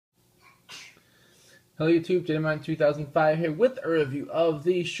Hello YouTube, JMine 2005 here with a review of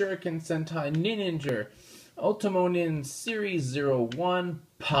the Shuriken Sentai Ninninger Otomonin Series 01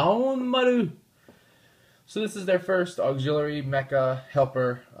 Paonmaru. So this is their first auxiliary mecha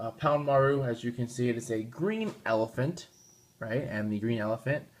helper, Paonmaru. As you can see, it is a green elephant, right? And the green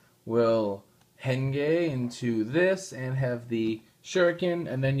elephant will henge into this and have the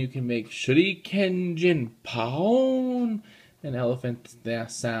shuriken, and then you can make Shuriken Paon, an elephant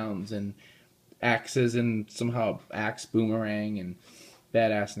sounds, and axes, and somehow axe boomerang and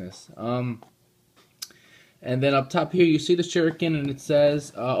badassness. And then up top here you see the shuriken, and it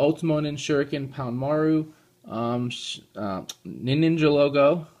says Otomonin Shuriken Paonmaru, Ninninger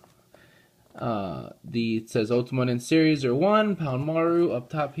logo. It says Otomonin Series 01 Paonmaru. Up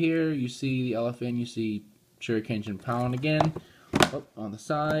top here you see the elephant, you see Shuriken Paon again. On the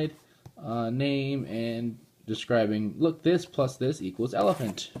side, name and describing, look, this plus this equals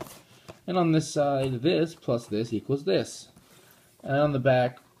elephant. And on this side, this plus this equals this. And on the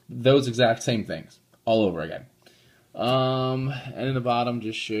back, those exact same things, all over again. And in the bottom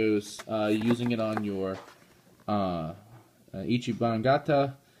just shows using it on your Ninja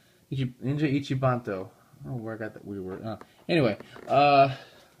Ichibanto. Oh, where I got that weird word. Anyway,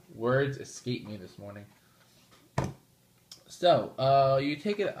 words escape me this morning. So, you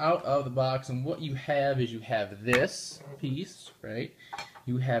take it out of the box, and what you have is you have this piece, right?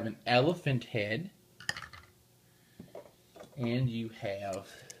 You have an elephant head, and you have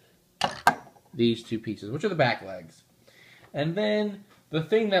these two pieces, which are the back legs. And then, the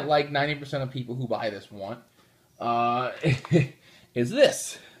thing that like 90% of people who buy this want, is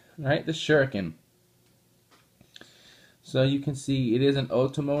this, right? The shuriken. So you can see it is an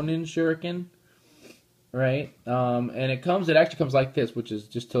Otomonin shuriken, right? And it actually comes like this, which is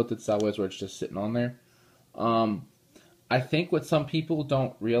just tilted sideways, where it's just sitting on there. I think what some people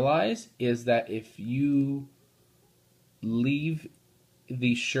don't realize is that if you leave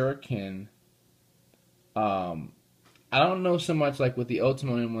the shuriken, I don't know so much like with the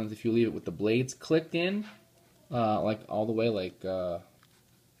Otomonin ones, if you leave it with the blades clicked in, like all the way, like if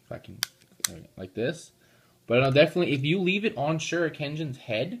I can, like this. But definitely, if you leave it on Shuriken's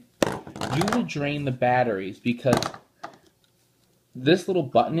head, you will drain the batteries, because this little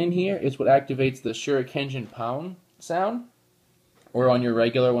button in here is what activates the Shuriken Paon sound, or on your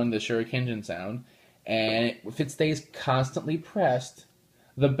regular one, the Shuriken sound. And if it stays constantly pressed,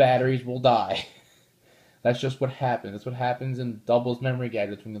 the batteries will die. That's just what happens. That's what happens in doubles memory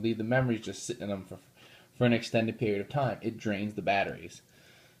gadgets when you leave the memories just sitting in them for an extended period of time. It drains the batteries.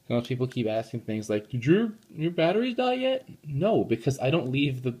 Most people keep asking things like, did your batteries die yet? No, because I don't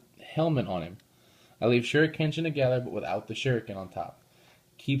leave the helmet on him. I leave Shuriken together, but without the shuriken on top.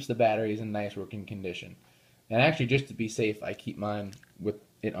 Keeps the batteries in nice working condition. And actually, just to be safe, I keep mine with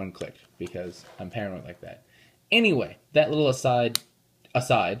it unclicked, because I'm paranoid like that. Anyway, that little aside, this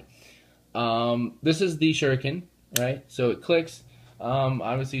is the shuriken, right? So it clicks.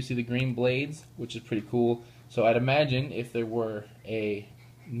 Obviously, you see the green blades, which is pretty cool. So I'd imagine if there were a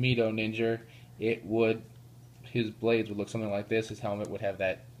Mito Ninja, his blades would look something like this. His helmet would have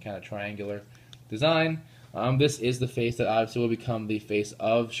that kind of triangular design. This is the face that obviously will become the face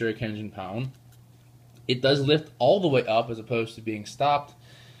of Shuriken Paon. It does lift all the way up as opposed to being stopped,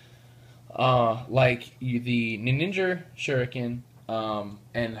 like the Ninninger Shuriken,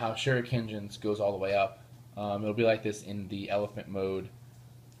 and how Shuriken's goes all the way up. It'll be like this in the elephant mode.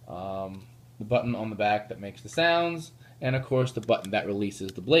 The button on the back that makes the sounds, and of course the button that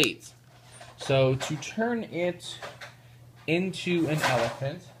releases the blades. So to turn it into an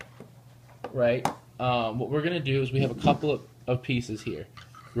elephant, right, what we're going to do is we have a couple of pieces here.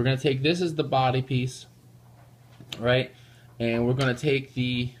 We're going to take this as the body piece, right, and we're going to take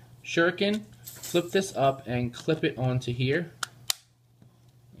the shuriken, flip this up, and clip it onto here,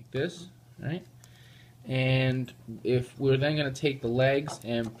 like this, right? And if we're then going to take the legs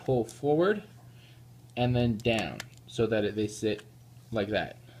and pull forward and then down, so that they sit like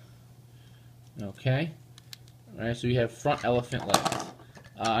that. Okay? Alright, so you have front elephant legs.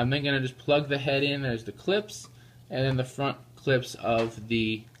 I'm then going to just plug the head in. There's the clips, and then the front clips of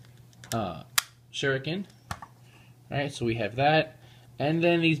the shuriken. Alright, so we have that. And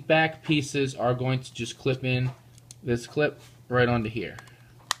then these back pieces are going to just clip in this clip right onto here.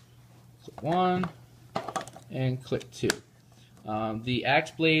 Clip one, and clip two. The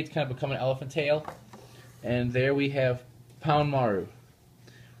axe blades kind of become an elephant tail. And there we have Paonmaru,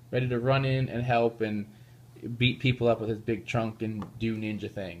 ready to run in and help and beat people up with his big trunk and do ninja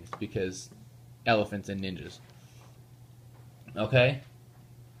things, because elephants and ninjas. Okay?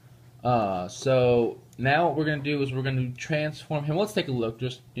 So now what we're going to do is we're going to transform him. Let's take a look,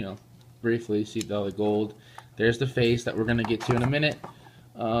 just, briefly. See all the gold. There's the face that we're gonna get to in a minute.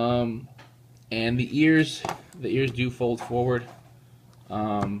 And the ears do fold forward.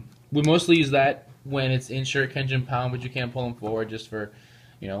 We mostly use that when it's in Shuriken Pound, but you can't pull them forward just for,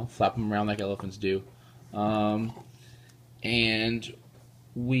 flap them around like elephants do. And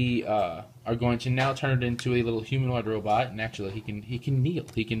we are going to now turn it into a little humanoid robot, and actually he can kneel.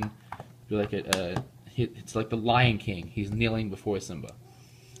 He can do like it's like the Lion King. He's kneeling before Simba.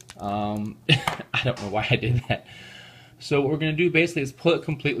 I don't know why I did that. So what we're going to do basically is pull it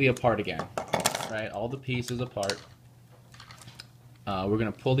completely apart again. Right, all the pieces apart. We're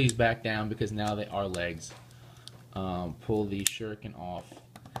going to pull these back down because now they are legs. Pull the shuriken off.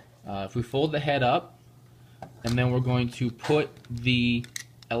 If we fold the head up, and then we're going to put the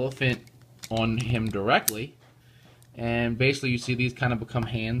elephant on him directly, and basically you see these kind of become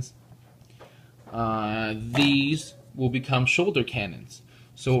hands. These will become shoulder cannons.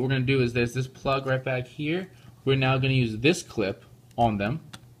 So what we're going to do is there's this plug right back here. We're now going to use this clip on them,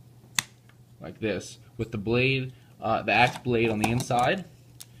 like this, with the blade, the axe blade on the inside,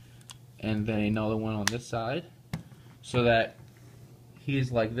 and then another one on this side, so that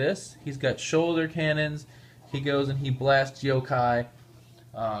he's like this. He's got shoulder cannons. He goes and he blasts yokai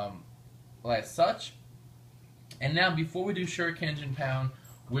like such. And now, before we do Shuriken Pound,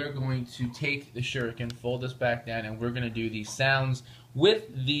 we're going to take the shuriken, fold this back down, and we're going to do these sounds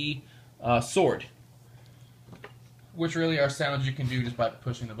with the sword, which really are sounds you can do just by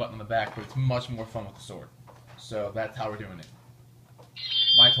pushing the button on the back, but it's much more fun with the sword. So that's how we're doing it.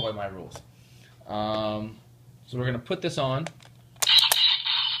 My toy, my rules. So we're going to put this on.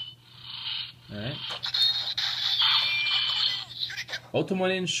 Alright.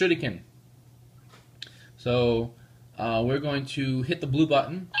 Otomonin Shuriken. So we're going to hit the blue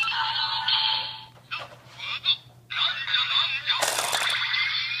button.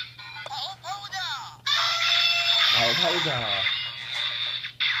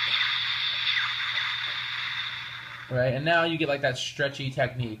 Right, and now you get like that stretchy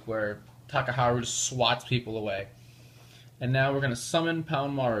technique where Takaharu just swats people away. And now we're going to summon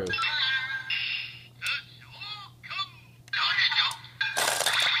Paonmaru.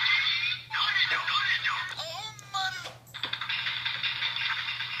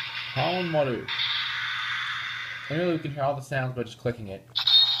 Paonmaru. And really we can hear all the sounds by just clicking it.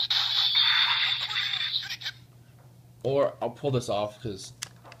 Or I'll pull this off because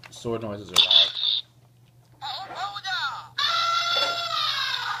sword noises are loud.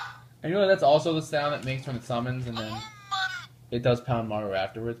 And that's also the sound it makes when it summons, and then it does Paonmaru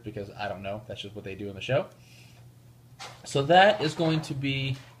afterwards, because I don't know, that's just what they do in the show. So that is going to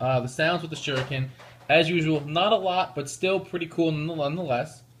be the sounds with the shuriken. As usual, not a lot, but still pretty cool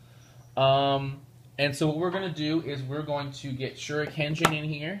nonetheless. And so what we're going to do is we're going to get Shuriken in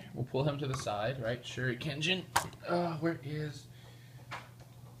here. We'll pull him to the side, right? Shuriken. Where is...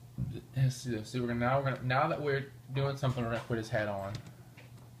 Let's see, now that we're doing something, we're going to put his head on.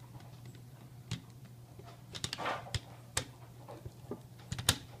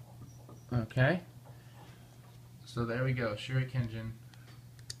 Okay. So there we go, Shuriken.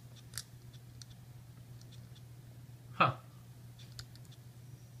 Huh.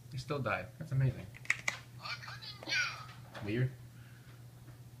 He still died. That's amazing. Weird.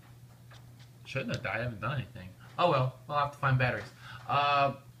 Shouldn't have died. I haven't done anything. Oh well, I'll have to find batteries.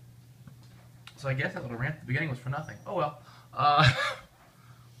 So I guess that little rant at the beginning was for nothing. Oh well.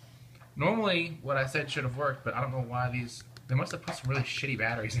 Normally, what I said should have worked, but I don't know why these... They must have put some really shitty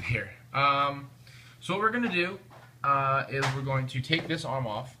batteries in here. So what we're going to do is we're going to take this arm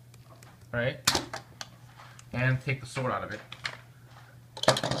off, right? And take the sword out of it.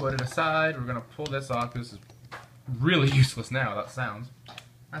 Put it aside. We're going to pull this off. This is really useless now without sounds.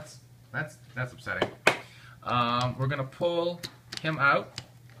 That's upsetting. We're going to pull him out,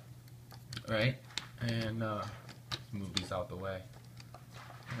 right? And move these out the way.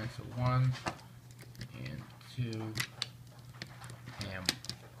 Okay, so 1 and 2.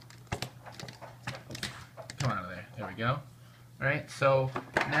 Come out of there. There we go. Alright, so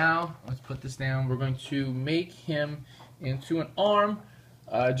now let's put this down. We're going to make him into an arm,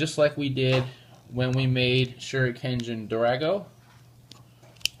 just like we did when we made Shuriken Dorago.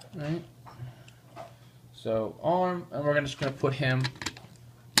 Right? So arm, and we're just going to put him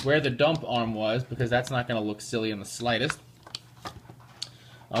where the dump arm was, because that's not going to look silly in the slightest.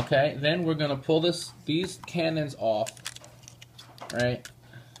 Okay, then we're going to pull these cannons off. Right?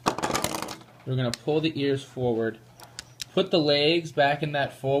 We're going to pull the ears forward, put the legs back in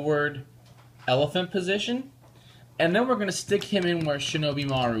that forward elephant position, and then we're going to stick him in where Shinobi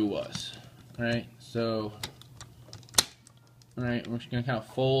Maru was. Alright, so, alright, we're just going to kind of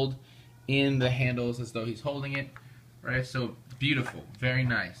fold in the handles as though he's holding it, right? So beautiful, very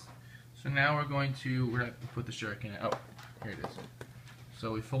nice. So now we're going to put the shuriken. Oh, here it is.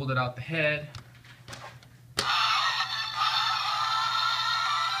 So we folded out the head.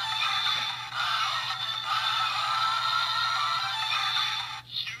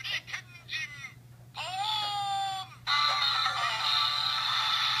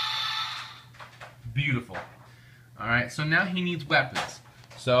 Beautiful. Alright, so now he needs weapons.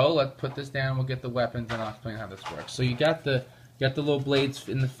 So let's put this down, we'll get the weapons, and I'll explain how this works. So you got the little blades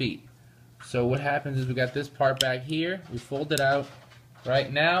in the feet. So what happens is we got this part back here, we fold it out.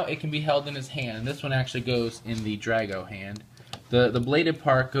 Right now it can be held in his hand, and this one actually goes in the Drago hand. The bladed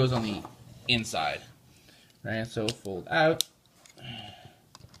part goes on the inside. Right, so fold out.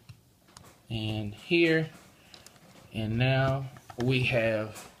 And here. And now we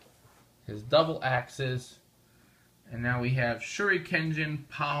have his double axes. And now we have Shuriken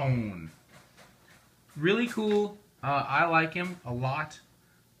Paon. Really cool. I like him a lot.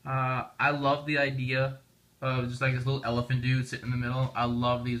 I love the idea of just like this little elephant dude sitting in the middle. I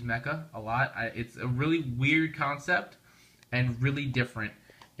love these mecha a lot. It's a really weird concept and really different,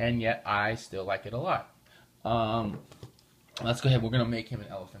 and yet I still like it a lot. Let's go ahead. We're going to make him an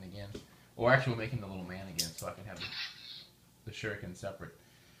elephant again. Or actually, we'll make him the little man again so I can have the shuriken separate.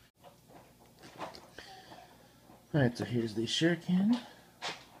 Alright, so here's the shuriken.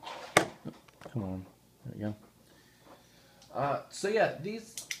 Oh, come on. There we go. So yeah,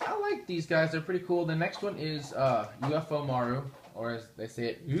 I like these guys. They're pretty cool. The next one is UFO Maru, or as they say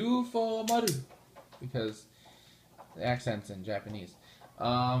it, UFO Maru, because the accent's in Japanese.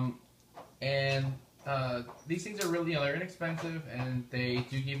 These things are really, they're inexpensive, and they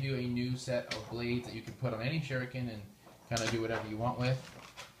do give you a new set of blades that you can put on any shuriken and kind of do whatever you want with.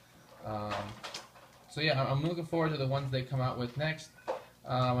 So yeah, I'm looking forward to the ones they come out with next.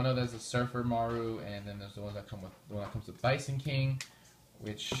 I know there's a Surfer Maru, and then there's the one that comes with Bison King,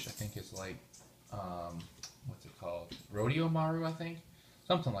 which I think is like, what's it called? Rodeo Maru, I think,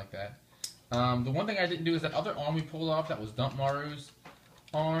 something like that. The one thing I didn't do is that other arm we pulled off that was Dump Maru's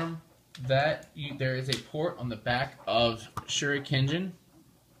arm. There is a port on the back of Shuriken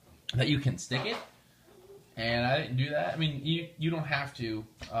that you can stick it, and I didn't do that. I mean, you don't have to.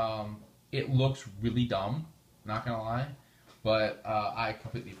 It looks really dumb, not gonna lie, but I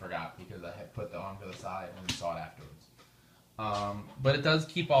completely forgot because I had put the arm to the side and then saw it afterwards. But it does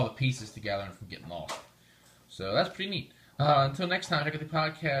keep all the pieces together and from getting lost. So that's pretty neat. Until next time, check out the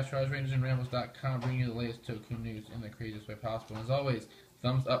podcast, RiseRangersandRambles.com, bringing you the latest Toku news in the craziest way possible. And as always,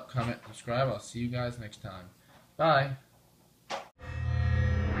 thumbs up, comment, subscribe. I'll see you guys next time. Bye.